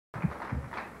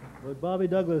Would Bobby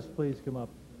Douglas please come up?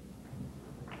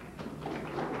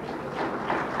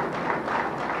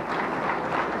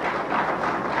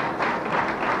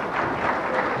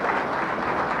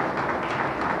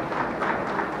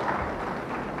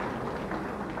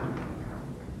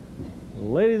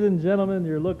 Ladies and gentlemen,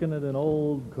 you're looking at an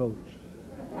old coach.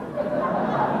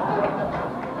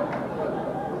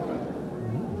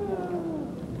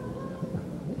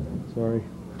 Sorry.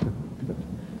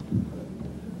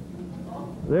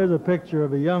 There's a picture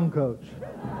of a young coach.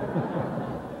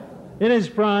 In his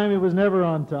prime, he was never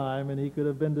on time, and he could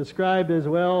have been described as,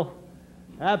 well,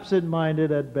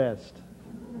 absent-minded at best.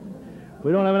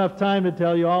 We don't have enough time to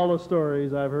tell you all the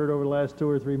stories I've heard over the last 2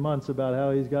 or 3 months about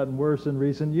how he's gotten worse in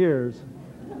recent years.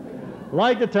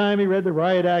 Like the time he read the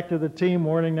riot act to the team,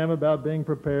 warning them about being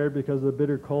prepared because of the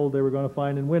bitter cold they were going to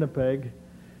find in Winnipeg.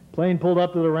 Plane pulled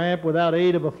up to the ramp without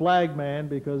aid of a flagman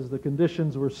because the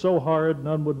conditions were so hard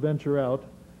none would venture out.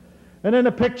 And then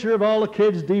a picture of all the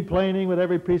kids deplaning with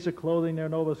every piece of clothing their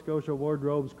Nova Scotia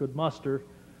wardrobes could muster,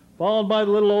 followed by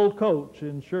the little old coach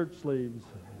in shirt sleeves.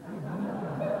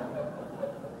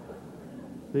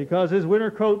 Because his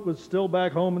winter coat was still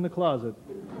back home in the closet.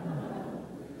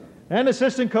 And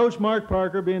assistant coach Mark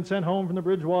Parker being sent home from the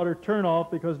Bridgewater turnoff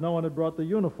because no one had brought the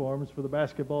uniforms for the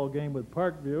basketball game with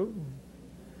Parkview.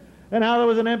 And how there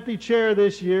was an empty chair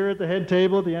this year at the head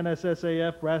table at the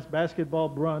NSSAF basketball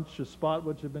brunch, a spot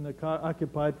which had been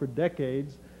occupied for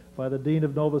decades by the Dean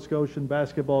of Nova Scotian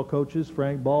basketball coaches,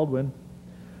 Frank Baldwin.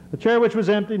 A chair which was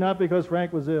empty not because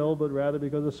Frank was ill, but rather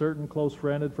because a certain close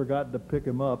friend had forgotten to pick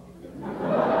him up.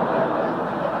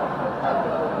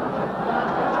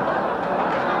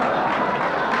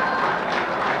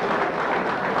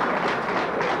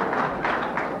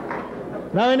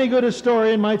 Now, any good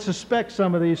historian might suspect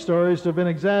some of these stories to have been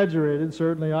exaggerated.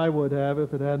 Certainly I would have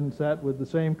if it hadn't sat with the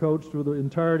same coach through the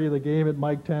entirety of the game at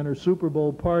Mike Tanner's Super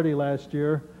Bowl party last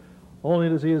year, only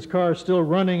to see his car still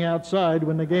running outside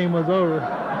when the game was over.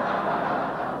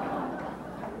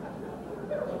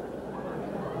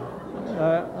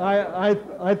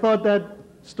 I thought that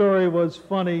story was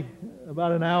funny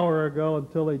about an hour ago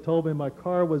until they told me my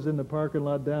car was in the parking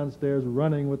lot downstairs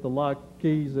running with the locked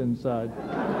keys inside.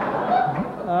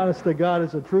 Honest to God,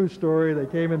 it's a true story. They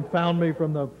came and found me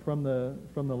from the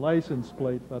license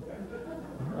plate. But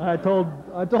I told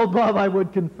Bob I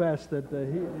would confess that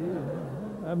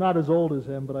I'm not as old as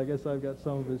him, but I guess I've got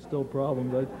some of his still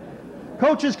problems.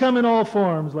 Coaches come in all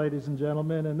forms, ladies and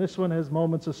gentlemen, and this one has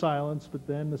moments of silence, but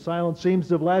then the silence seems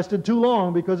to have lasted too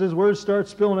long because his words start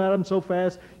spilling at him so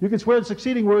fast, you can swear the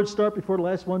succeeding words start before the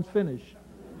last one's finished.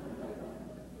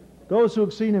 Those who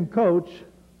have seen him coach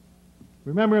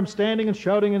remember him standing and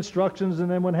shouting instructions,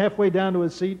 and then when halfway down to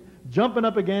his seat, jumping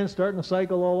up again, starting the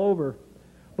cycle all over.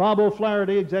 Bob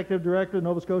O'Flaherty, executive director of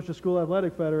Nova Scotia School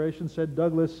Athletic Federation, said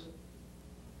Douglas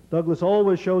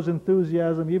always shows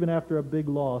enthusiasm even after a big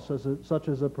loss, such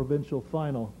as a provincial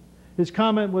final. His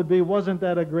comment would be, wasn't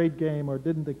that a great game, or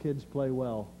didn't the kids play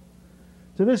well?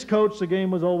 To this coach, the game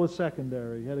was always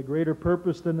secondary. He had a greater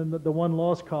purpose than in the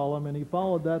one-loss column, and he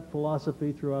followed that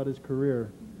philosophy throughout his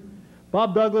career.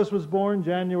 Bob Douglas was born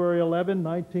January 11,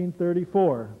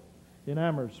 1934, in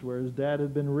Amherst, where his dad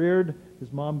had been reared,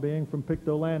 his mom being from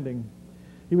Pictou Landing.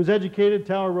 He was educated at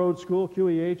Tower Road School,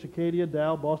 QEH, Acadia,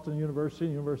 Dow, Boston University,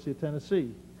 and University of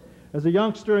Tennessee. As a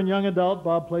youngster and young adult,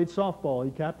 Bob played softball.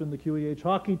 He captained the QEH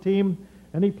hockey team,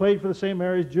 and he played for the St.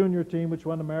 Mary's junior team, which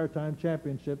won the Maritime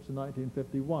Championships in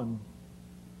 1951.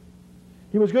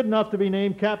 He was good enough to be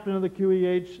named captain of the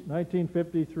QEH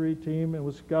 1953 team and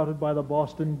was scouted by the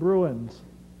Boston Bruins.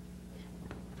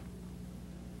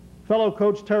 Fellow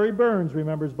coach Terry Burns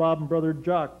remembers Bob and brother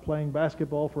Jock playing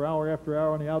basketball for hour after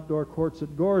hour on the outdoor courts at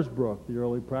Goresbrook. The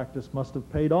early practice must have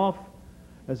paid off,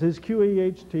 as his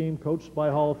QEH team, coached by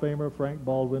Hall of Famer Frank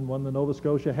Baldwin, won the Nova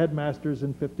Scotia Headmasters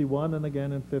in '51 and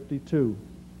again in '52.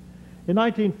 In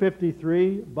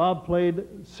 1953, Bob played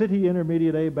City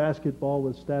Intermediate A basketball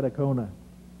with Stadacona.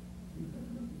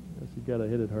 Guess you got to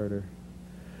hit it harder.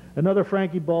 Another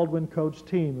Frankie Baldwin coached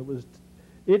team.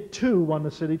 It too won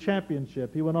the city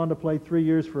championship. He went on to play 3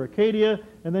 years for Acadia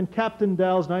and then captained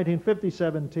Dow's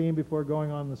 1957 team before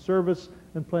going on the service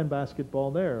and playing basketball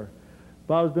there.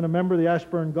 Bob has been a member of the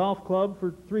Ashburn Golf Club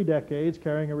for 3 decades,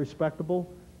 carrying a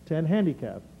respectable 10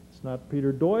 handicap. It's not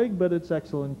Peter Doig, but it's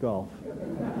excellent golf.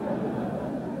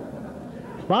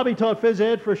 Bobby taught phys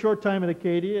ed for a short time at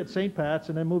Acadia at St. Pat's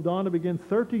and then moved on to begin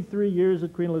 33 years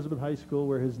at Queen Elizabeth High School,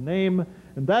 where his name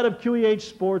and that of QEH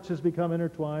sports has become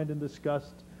intertwined and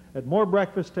discussed at more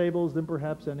breakfast tables than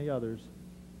perhaps any others.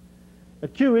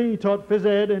 At QE, he taught phys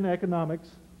ed and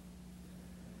economics.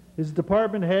 His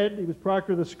department head, he was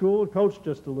proctor of the school and coached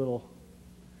just a little.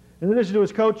 In addition to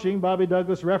his coaching, Bobby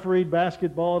Douglas refereed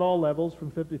basketball at all levels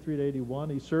from 53 to 81.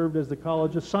 He served as the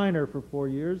college assigner for 4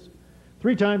 years,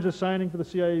 3 times assigning for the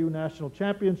CIU National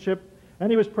Championship, and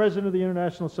he was president of the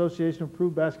International Association of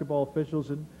Approved Basketball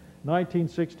Officials in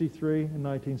 1963 and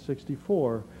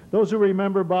 1964. Those who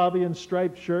remember Bobby in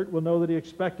striped shirt will know that he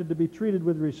expected to be treated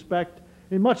with respect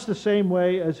in much the same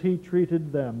way as he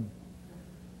treated them,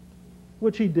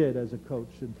 which he did as a coach,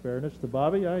 in fairness to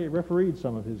Bobby. I refereed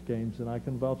some of his games, and I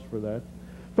can vouch for that.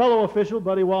 Fellow official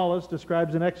Buddy Wallace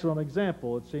describes an excellent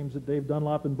example. It seems that Dave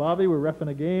Dunlop and Bobby were reffing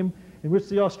a game in which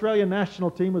the Australian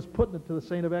national team was putting it to the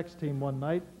St. of X team one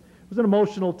night. It was an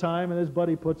emotional time, and as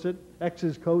Buddy puts it,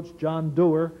 X's coach, John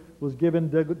Dewar, was giving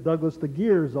Douglas the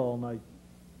gears all night.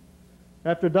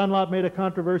 After Dunlop made a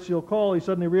controversial call, he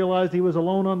suddenly realized he was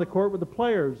alone on the court with the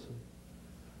players.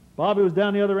 Bobby was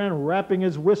down the other end wrapping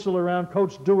his whistle around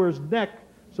Coach Dewar's neck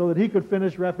so that he could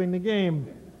finish reffing the game.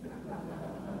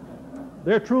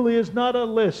 There truly is not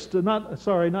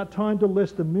time to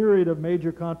list a myriad of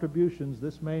major contributions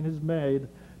this man has made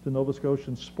to Nova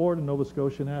Scotian sport and Nova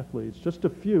Scotian athletes. Just a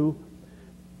few.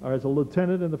 As a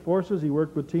lieutenant in the forces, he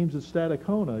worked with teams at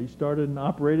Stadacona. He started and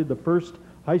operated the first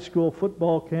high school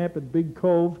football camp at Big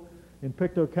Cove in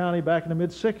Pictou County back in the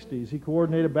mid-60s. He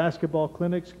coordinated basketball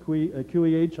clinics at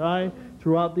QEH High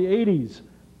throughout the 80s.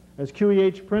 As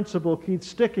QEH principal Keith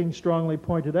Sticking strongly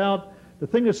pointed out, the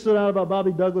thing that stood out about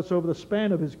Bobby Douglas over the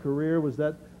span of his career was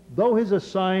that though his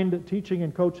assigned teaching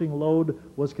and coaching load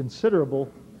was considerable,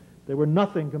 they were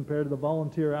nothing compared to the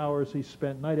volunteer hours he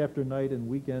spent night after night and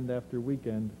weekend after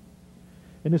weekend.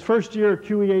 In his first year as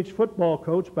QEH football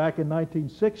coach back in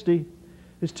 1960,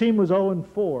 his team was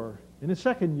 0-4. In his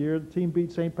second year, the team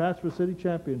beat St. Pat's for the city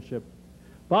championship.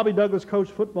 Bobby Douglas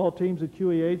coached football teams at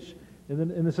QEH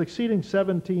in the succeeding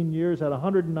 17 years, had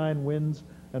 109 wins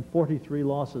and 43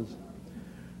 losses.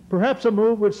 Perhaps a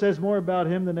move which says more about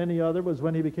him than any other was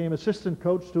when he became assistant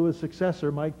coach to his successor,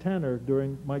 Mike Tanner,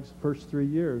 during Mike's first 3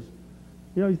 years.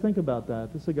 You know, you think about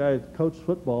that. This is a guy who coached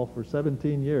football for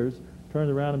 17 years, turns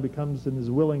around and becomes and is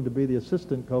willing to be the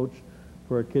assistant coach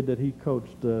for a kid that he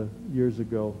coached years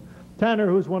ago. Tanner,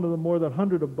 who's one of the more than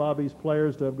 100 of Bobby's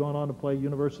players to have gone on to play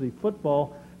university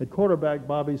football, had quarterbacked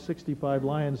Bobby's 65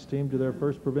 Lions team to their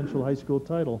first provincial high school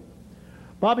title.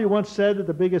 Bobby once said that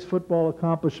the biggest football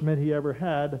accomplishment he ever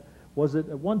had was that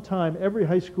at one time every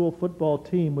high school football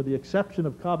team, with the exception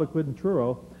of Cobequid and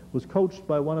Truro, was coached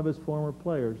by one of his former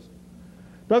players.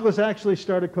 Douglas actually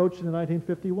started coaching in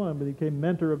 1951, but he became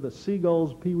mentor of the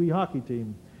Seagulls Pee Wee hockey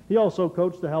team. He also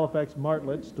coached the Halifax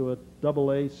Martlets to a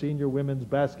AA senior women's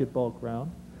basketball crown,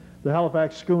 the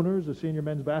Halifax Schooners, a senior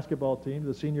men's basketball team, to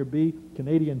the Senior B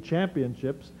Canadian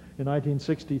Championships in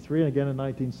 1963 and again in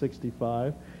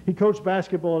 1965. He coached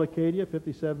basketball at Acadia,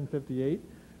 57-58,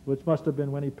 which must have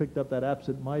been when he picked up that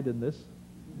absent-mindedness.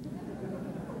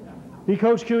 He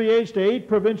coached QEH to 8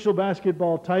 provincial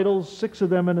basketball titles, 6 of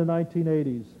them in the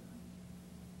 1980s,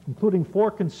 including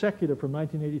 4 consecutive from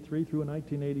 1983 through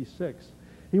 1986.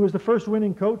 He was the first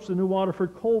winning coach of the New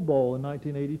Waterford Coal Bowl in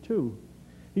 1982.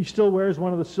 He still wears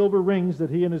one of the silver rings that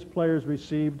he and his players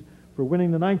received for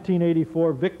winning the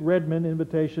 1984 Vic Redmond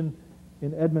Invitation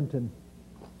in Edmonton.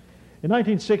 In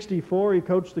 1964, he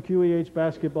coached the QEH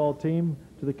basketball team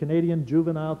to the Canadian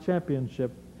Juvenile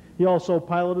Championship. He also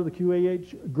piloted the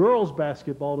QEH girls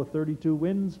basketball to 32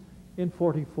 wins in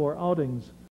 44 outings.